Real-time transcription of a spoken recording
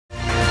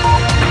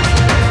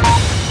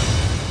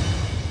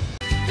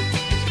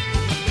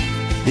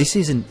This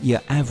isn't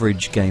your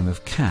average game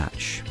of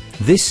catch.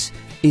 This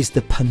is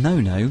the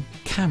Panono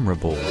camera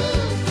ball.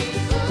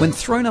 When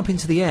thrown up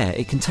into the air,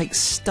 it can take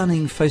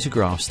stunning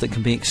photographs that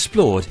can be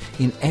explored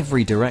in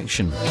every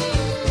direction.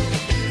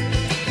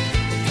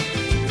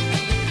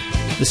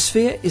 The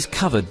sphere is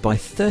covered by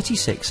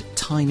 36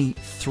 tiny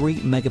 3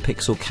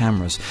 megapixel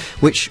cameras,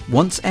 which,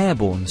 once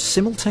airborne,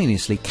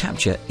 simultaneously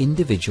capture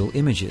individual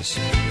images.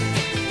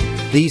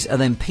 These are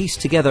then pieced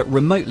together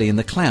remotely in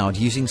the cloud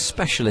using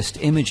specialist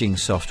imaging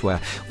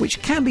software,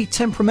 which can be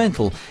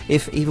temperamental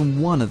if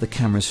even one of the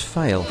cameras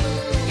fail.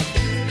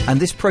 And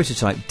this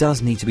prototype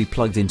does need to be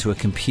plugged into a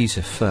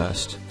computer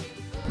first.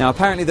 Now,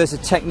 apparently there's a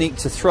technique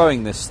to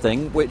throwing this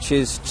thing, which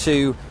is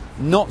to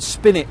not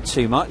spin it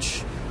too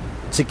much,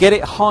 to get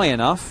it high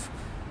enough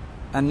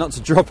and not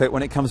to drop it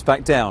when it comes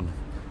back down.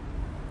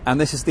 And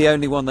this is the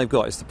only one they've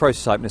got. It's the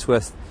prototype and it's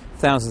worth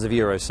thousands of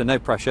euros, so no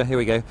pressure. Here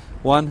we go.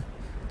 1,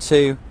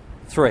 2,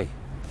 3.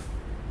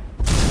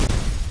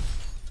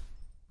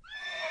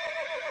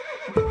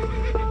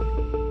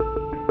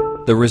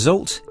 The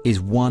result is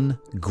one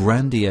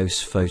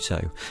grandiose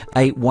photo,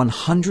 a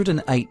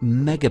 108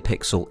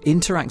 megapixel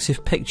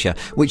interactive picture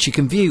which you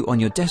can view on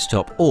your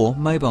desktop or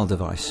mobile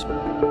device.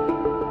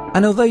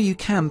 And although you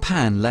can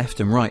pan left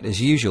and right as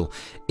usual,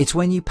 it's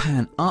when you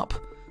pan up,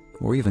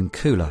 or even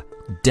cooler,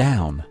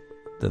 down,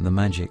 that the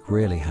magic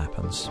really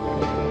happens.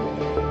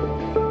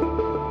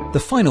 The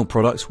final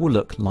product will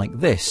look like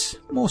this,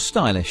 more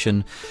stylish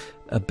and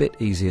a bit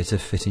easier to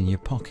fit in your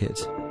pocket.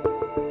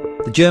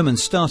 The German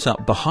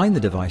startup behind the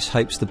device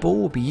hopes the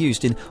ball will be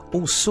used in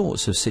all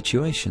sorts of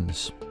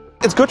situations.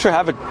 It's good to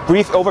have a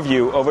brief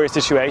overview over a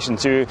situation,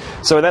 so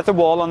that's the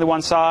wall on the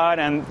one side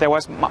and there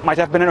might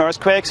have been an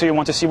earthquake, so you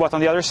want to see what's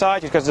on the other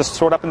side. You can just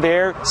throw it up in the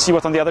air, see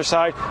what's on the other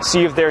side,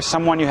 see if there's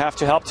someone you have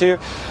to help to.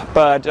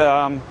 But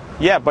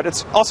yeah, but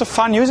it's also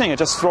fun using it,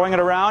 just throwing it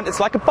around. It's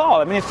like a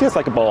ball. I mean, it feels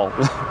like a ball.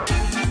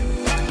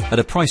 At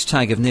a price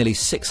tag of nearly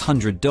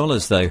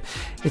 $600 though,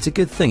 it's a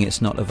good thing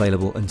it's not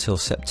available until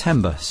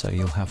September, so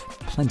you'll have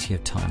plenty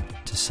of time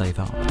to save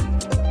up.